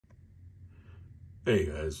Hey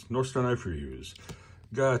guys, North Star Knife Reviews.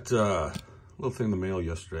 Got a little thing in the mail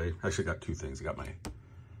yesterday. Actually, I got two things. I got my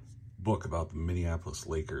book about the Minneapolis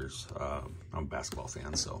Lakers. I'm a basketball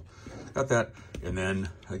fan, so got that. And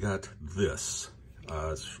then I got this.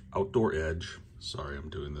 It's Outdoor Edge. Sorry,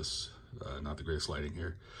 I'm doing this, not the greatest lighting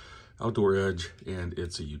here. Outdoor Edge, and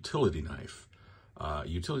it's a utility knife.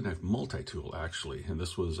 Utility knife multi-tool, actually. And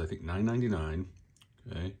this was, I think, $9.99.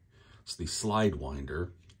 Okay. It's the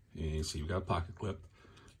Slidewinder. And you see you've got a pocket clip,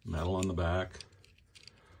 metal on the back.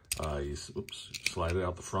 You slide it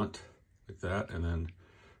out the front like that, and then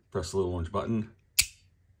press the little orange button,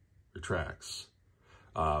 retracts.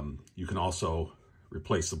 You can also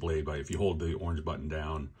replace the blade by, if you hold the orange button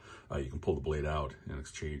down, you can pull the blade out and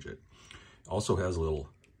exchange it. Also has a little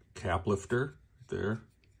cap lifter there,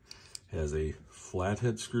 has a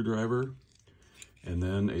flathead screwdriver, and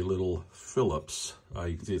then a little Phillips.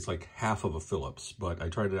 You can see it's like half of a Phillips, but I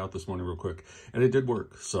tried it out this morning real quick and it did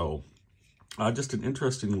work. So just an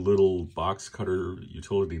interesting little box cutter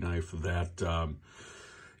utility knife that,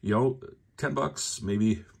 you know, $10,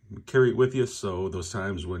 maybe carry it with you. So those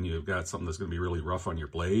times when you've got something that's going to be really rough on your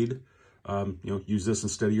blade, you know, use this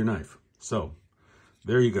instead of your knife. So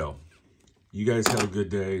there you go. You guys have a good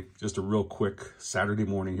day. Just a real quick Saturday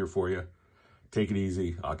morning here for you. Take it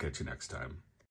easy. I'll catch you next time.